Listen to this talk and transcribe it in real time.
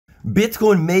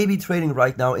Bitcoin may be trading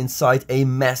right now inside a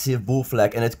massive bull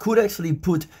flag, and it could actually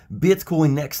put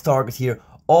Bitcoin next target here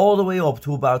all the way up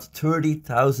to about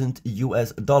 30,000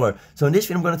 US dollar. So in this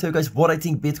video, I'm going to tell you guys what I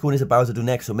think Bitcoin is about to do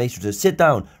next. So make sure to sit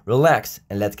down, relax,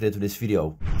 and let's get into this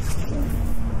video.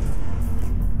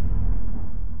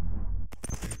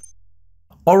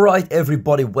 Alright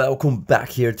everybody, welcome back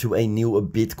here to a new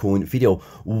Bitcoin video.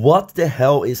 What the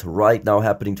hell is right now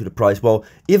happening to the price? Well,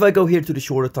 if I go here to the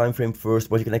shorter time frame first,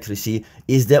 what you can actually see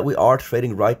is that we are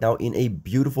trading right now in a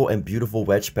beautiful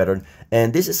wedge pattern.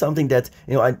 And this is something that,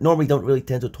 I normally don't really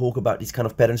tend to talk about these kind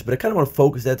of patterns, but I kind of want to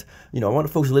focus that, I want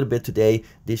to focus a little bit today,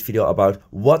 this video, about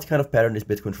what kind of pattern is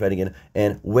Bitcoin trading in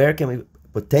and where can we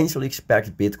potentially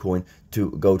expect Bitcoin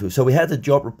to go to. So we had the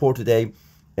job report today,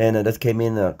 and that came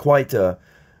in quite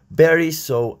bearish.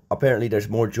 So apparently there's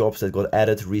more jobs that got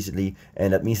added recently,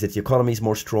 and that means that the economy is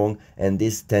more strong, and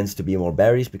this tends to be more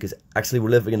bearish because actually we're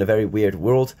living in a very weird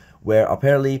world where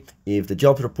apparently if the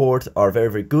jobs report are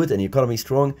very good and the economy is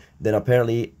strong, then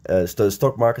apparently the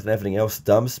stock market and everything else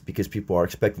dumps because people are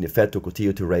expecting the Fed to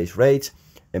continue to raise rates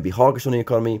and be hawkish on the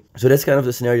economy. So that's kind of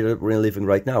the scenario that we're living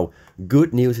right now.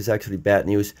 Good news is actually bad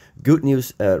news. Good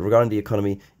news regarding the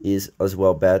economy is as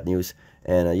well bad news.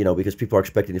 And, because people are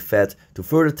expecting the Fed to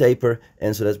further taper.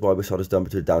 And so that's why we saw this dump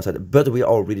to the downside. But we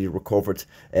already recovered.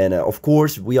 And of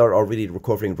course, we are already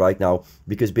recovering right now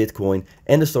because Bitcoin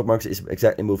and the stock market is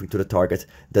exactly moving to the target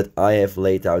that I have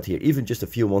laid out here, even just a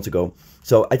few months ago.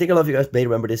 So I think a lot of you guys may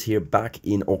remember this here back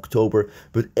in October.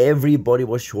 But everybody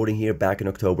was shorting here back in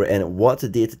October. And what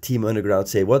did Team Underground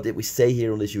say? What did we say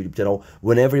here on this YouTube channel?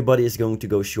 When everybody is going to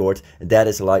go short, that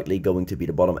is likely going to be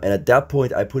the bottom. And at that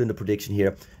point, I put in the prediction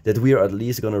here that we are at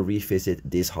least going to revisit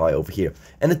this high over here.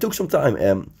 And it took some time.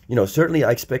 Certainly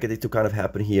I expected it to kind of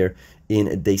happen here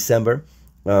in December.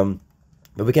 But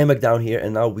we came back down here,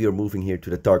 and now we are moving here to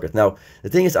the target. Now, the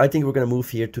thing is, I think we're going to move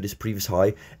here to this previous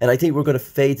high, and I think we're going to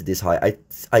fade this high.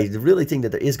 I really think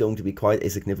that there is going to be quite a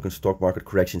significant stock market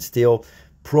correction still,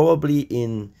 probably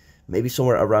in maybe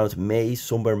somewhere around May,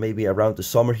 somewhere maybe around the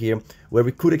summer here, where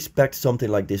we could expect something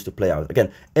like this to play out.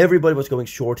 Again, everybody was going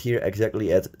short here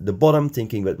exactly at the bottom,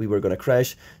 thinking that we were going to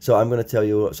crash. So I'm going to tell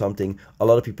you something. A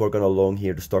lot of people are going to long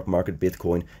here the stock market,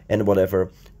 Bitcoin, and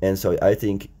whatever. And so I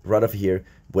think right over here,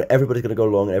 where everybody's going to go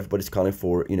long and everybody's calling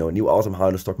for, a new all-time high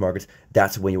in the stock market,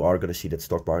 that's when you are going to see that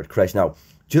stock market crash. Now,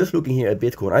 just looking here at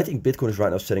Bitcoin, I think Bitcoin is right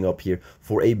now setting up here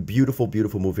for a beautiful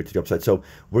move here to the upside. So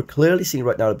we're clearly seeing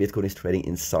right now that Bitcoin is trading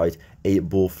inside a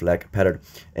bull flag pattern.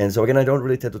 And so again, I don't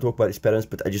really tend to talk about these patterns,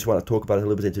 but I just want to talk about it a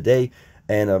little bit in today.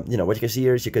 And what you can see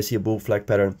here is you can see a bull flag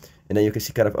pattern, and then you can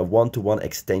see kind of a one-to-one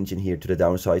extension here to the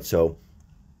downside. So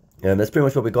that's pretty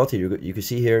much what we got here. You can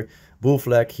see here bull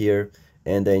flag here,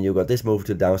 and then you got this move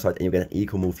to the downside, and you get an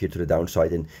equal move here to the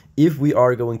downside. And if we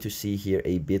are going to see here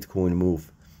a Bitcoin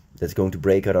move that's going to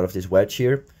break out of this wedge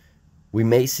here, we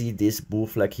may see this bull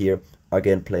flag here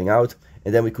again playing out,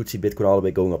 and then we could see Bitcoin all the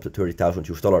way going up to 30,000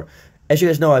 US dollar. As you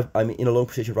guys know, I'm in a long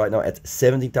position right now at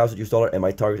 17,000 US dollar, and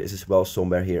my target is as well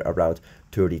somewhere here around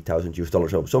 30,000 US dollar.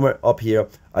 So somewhere up here,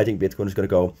 I think Bitcoin is going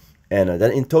to go. And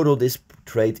then in total, this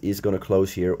trade is going to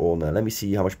close here on, let me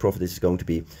see how much profit this is going to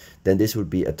be. Then this would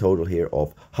be a total here of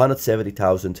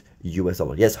 170,000 US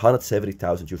dollar. Yes,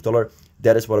 170,000 US dollar.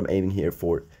 That is what I'm aiming here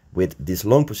for with this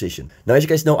long position. Now, as you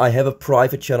guys know, I have a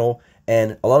private channel,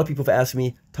 and a lot of people have asked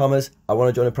me, Thomas, I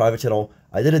want to join a private channel.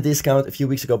 I did a discount a few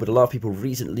weeks ago, but a lot of people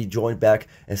recently joined back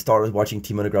and started watching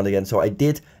Team Underground again. So I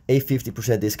did a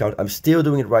 50% discount. I'm still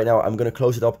doing it right now. I'm going to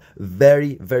close it up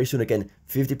very soon again.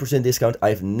 50% discount.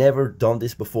 I've never done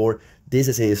this before. This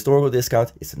is a historical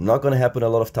discount. It's not going to happen a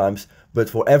lot of times. But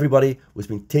for everybody who's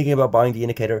been thinking about buying the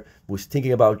indicator, who's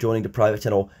thinking about joining the private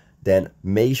channel, then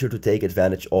make sure to take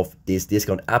advantage of this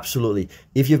discount. Absolutely.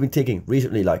 If you've been thinking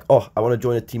recently like, oh, I want to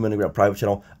join a Team Underground private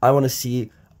channel. I want to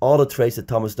see all the trades that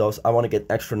Thomas does. I want to get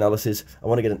extra analysis. I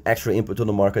want to get an extra input on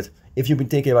the market. If you've been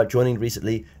thinking about joining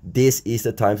recently, this is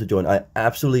the time to join. I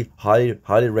absolutely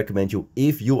highly recommend you.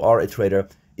 If you are a trader,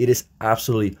 it is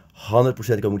absolutely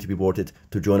 100% going to be worth it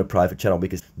to join a private channel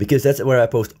because that's where I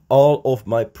post all of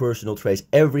my personal trades,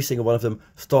 every single one of them,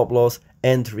 stop loss,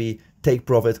 entry, take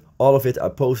profit, all of it. I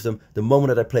post them the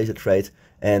moment that I place a trade.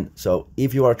 And so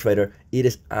if you are a trader, it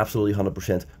is absolutely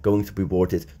 100% going to be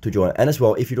worth it to join. And as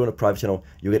well, if you join a private channel,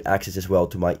 you get access as well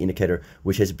to my indicator,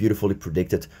 which has beautifully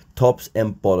predicted tops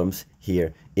and bottoms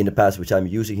here in the past, which I'm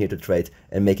using here to trade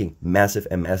and making massive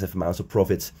amounts of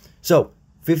profits. So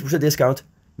 50% discount,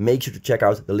 make sure to check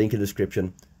out the link in the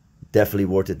description. Definitely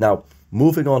worth it. Now,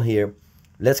 moving on here,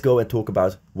 let's go and talk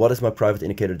about what is my private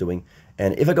indicator doing.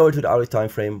 And if I go into the hourly time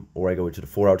frame, or I go into the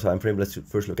 4-hour time frame, let's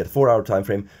first look at the 4-hour time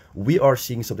frame. We are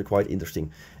seeing something quite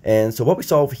interesting. And so what we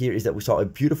saw over here is that we saw a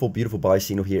beautiful, beautiful buy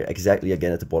signal here exactly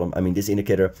again at the bottom. I mean, this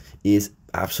indicator is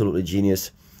absolutely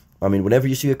genius. I mean, whenever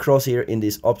you see a cross here in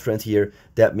this uptrend here,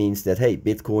 that means that, hey,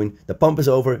 Bitcoin, the pump is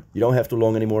over, you don't have to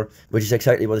long anymore, which is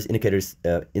exactly what this indicator is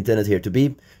intended here to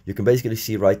be. You can basically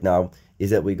see right now is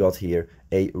that we got here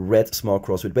a red small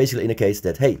cross, which basically indicates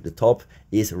that, hey, the top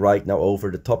is right now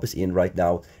over, the top is in right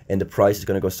now, and the price is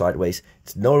going to go sideways.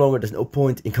 It's no longer, there's no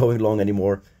point in going long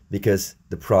anymore because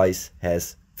the price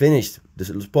has finished.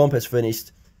 This pump has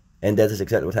finished, and that is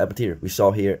exactly what happened here. We saw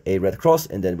here a red cross,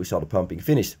 and then we saw the pumping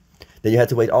finished. Then you had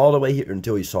to wait all the way here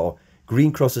until you saw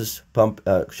green crosses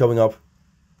showing up,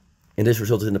 and this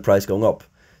resulted in the price going up.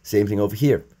 Same thing over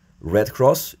here. Red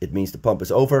cross, it means the pump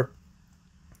is over,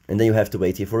 and then you have to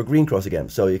wait here for a green cross again.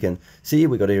 So you can see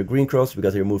we got here a green cross, we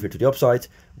got here a move here to the upside,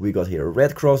 we got here a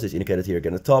red cross, it's indicated here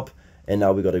again at the top, and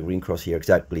now we got a green cross here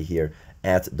exactly here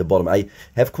at the bottom. I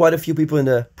have quite a few people in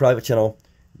the private channel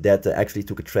that actually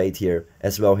took a trade here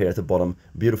as well here at the bottom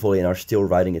beautifully and are still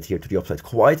riding it here to the upside.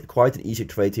 Quite an easy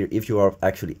trade here if you are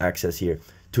actually access here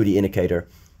to the indicator.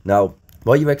 Now,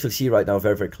 what you actually see right now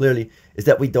very, very clearly is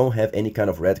that we don't have any kind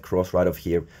of red cross right over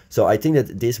here. So I think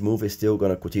that this move is still going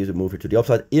to continue to move here to the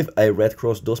upside. If a red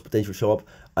cross does potentially show up,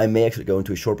 I may actually go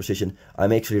into a short position. I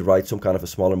may actually ride some kind of a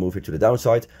smaller move here to the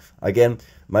downside. Again,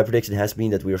 my prediction has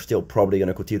been that we are still probably going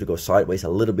to continue to go sideways a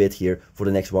little bit here for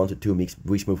the next 1 to 2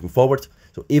 weeks moving forward.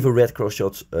 So if a red cross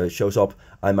shows up,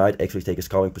 I might actually take a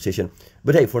scalping position.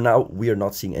 But hey, for now, we are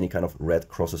not seeing any kind of red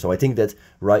crosses. So I think that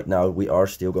right now we are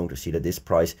still going to see that this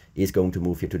price is going to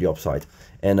move here to the upside.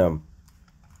 And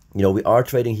you know, we are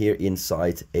trading here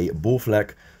inside a bull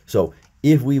flag. So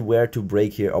if we were to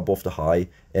break here above the high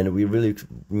and we really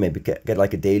maybe get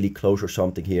like a daily close or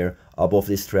something here above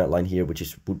this trend line here,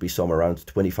 which would be somewhere around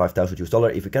 $25,000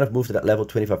 US, if we kind of move to that level,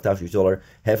 $25,000 US,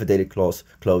 have a daily close,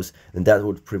 then that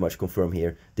would pretty much confirm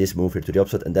here this move here to the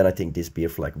upside, and then I think this bear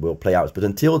flag will play out. But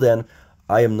until then,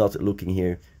 I am not looking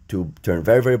here to turn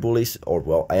very, very bullish, or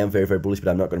well, I am very, very bullish, but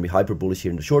I'm not going to be hyper bullish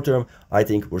here in the short term. I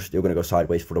think we're still going to go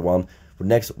sideways for the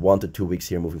next 1 to 2 weeks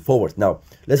here moving forward. Now,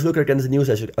 let's look again at the news.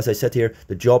 As I said here,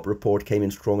 the job report came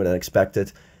in stronger than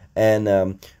expected. And,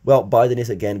 well, Biden is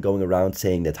again going around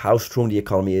saying that how strong the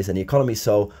economy is, and the economy is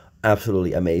so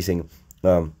absolutely amazing.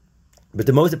 But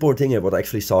the most important thing here, what I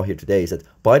actually saw here today, is that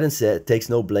Biden takes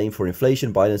no blame for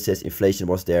inflation. Biden says inflation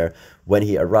was there when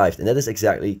he arrived. And that is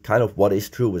exactly kind of what is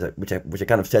true, which I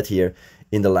kind of said here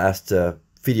in the last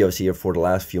videos here for the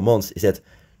last few months, is that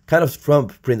kind of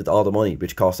Trump printed all the money,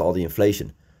 which caused all the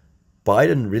inflation.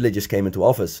 Biden really just came into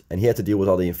office and he had to deal with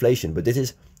all the inflation. But this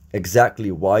is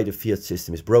exactly why the fiat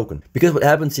system is broken. Because what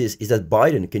happens is that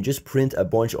Biden can just print a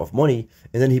bunch of money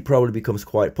and then he probably becomes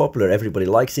quite popular. Everybody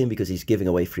likes him because he's giving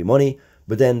away free money.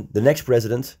 But then the next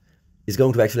president is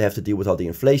going to actually have to deal with all the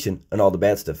inflation and all the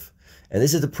bad stuff. And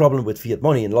this is the problem with fiat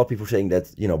money. And a lot of people are saying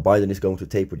that, you know, Biden is going to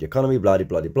taper the economy, blah,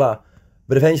 blah, blah, blah.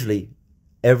 But eventually,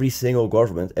 every single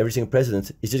government, every single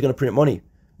president is just going to print money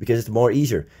because it's more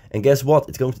easier. And guess what?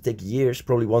 It's going to take years,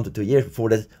 probably 1 to 2 years before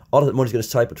that all of that money is going to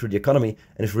siphon through the economy,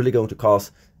 and it's really going to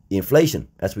cause inflation,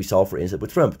 as we saw, for instance,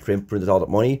 with Trump. Trump printed all that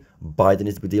money, Biden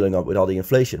is dealing with all the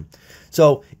inflation.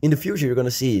 So in the future, you're going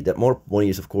to see that more money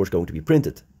is, of course, going to be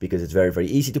printed because it's very, very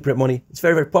easy to print money. It's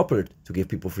very, very popular to give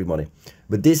people free money.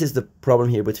 But this is the problem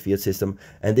here with the fiat system,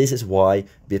 and this is why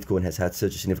Bitcoin has had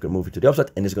such a significant move to the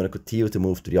upside and is going to continue to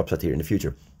move to the upside here in the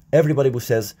future. Everybody who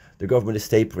says the government is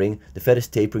tapering, the Fed is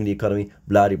tapering the economy,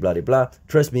 blah, blah, blah, blah,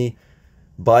 trust me,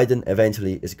 Biden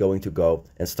eventually is going to go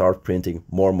and start printing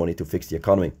more money to fix the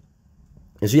economy.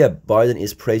 And so yeah, Biden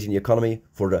is praising the economy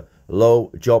for the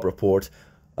low job report.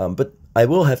 But I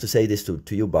will have to say this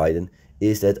to you, Biden,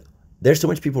 is that there's so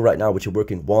much people right now which are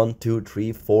working 1, 2,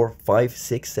 3, 4, 5,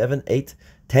 6, 7, 8,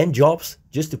 10 jobs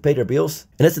just to pay their bills.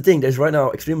 And that's the thing, there's right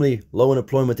now extremely low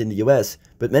unemployment in the US,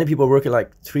 but many people are working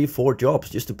like 3, 4 jobs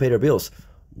just to pay their bills.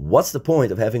 What's the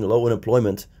point of having low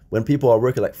unemployment when people are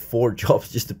working like 4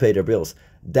 jobs just to pay their bills?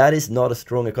 That is not a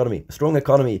strong economy. A strong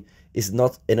economy is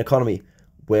not an economy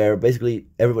where basically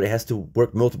everybody has to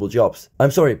work multiple jobs.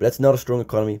 I'm sorry, but that's not a strong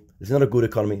economy. It's not a good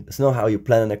economy. That's not how you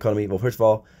plan an economy. Well, first of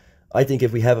all, I think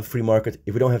if we have a free market,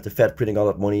 if we don't have the Fed printing all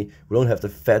that money, we don't have the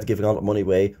Fed giving all that money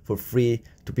away for free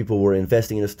to people who are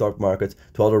investing in the stock market,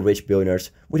 to other rich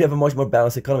billionaires, we'd have a much more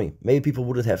balanced economy. Maybe people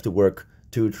wouldn't have to work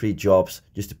 2, 3 jobs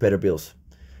just to pay their bills.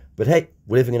 But hey,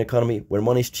 we're living in an economy where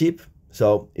money is cheap.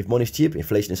 So if money is cheap,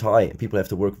 inflation is high, and people have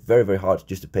to work very, very hard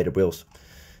just to pay their bills.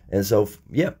 And so,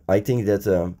 yeah, I think that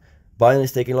Biden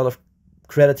is taking a lot of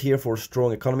credit here for a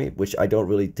strong economy, which I don't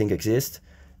really think exists.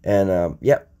 And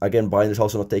yeah, again, Biden is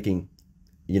also not taking,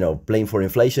 blame for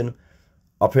inflation.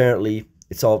 Apparently,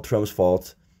 it's all Trump's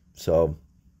fault. So,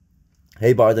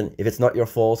 hey Biden, if it's not your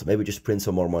fault, maybe just print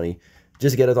some more money.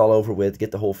 Just get it all over with.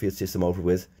 Get the whole fiat system over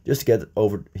with. Just get it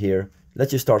over here.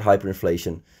 Let's just start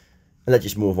hyperinflation. And let's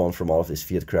just move on from all of this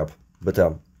fiat crap. But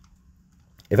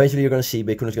eventually you're going to see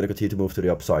Bitcoin is going to continue to move to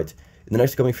the upside. In the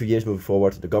next coming few years moving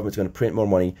forward, the government's going to print more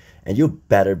money. And you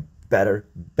better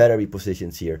be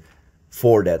positioned here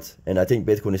for that. And I think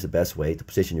Bitcoin is the best way to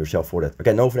position yourself for that.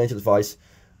 Again, no financial advice.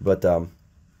 But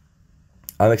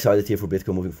I'm excited here for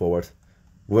Bitcoin moving forward.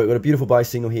 We've got a beautiful buy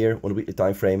signal here on the weekly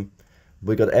time frame.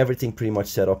 We got everything pretty much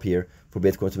set up here for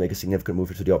Bitcoin to make a significant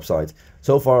move to the upside.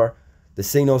 So far, the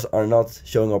signals are not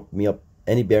showing me up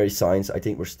any bearish signs. I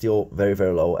think we're still very,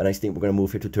 very low. And I think we're going to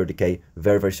move here to 30K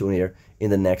very, very soon here in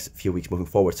the next few weeks moving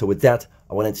forward. So with that,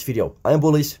 I want to end this video. I am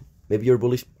bullish. Maybe you're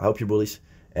bullish. I hope you're bullish.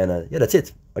 And yeah, that's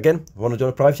it. Again, if you want to join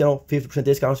the private channel, 50%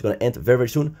 discount is going to end very, very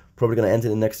soon. Probably going to end in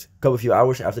the next few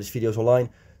hours after this video is online.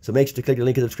 So make sure to click the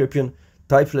link in the description.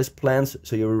 Type /plans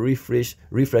so you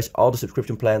refresh all the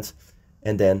subscription plans.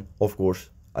 And then, of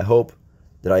course, I hope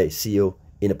that I see you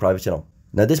in the private channel.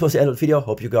 Now, this was the end of the video.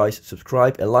 Hope you guys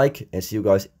subscribe and like. And see you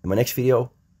guys in my next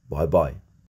video. Bye-bye.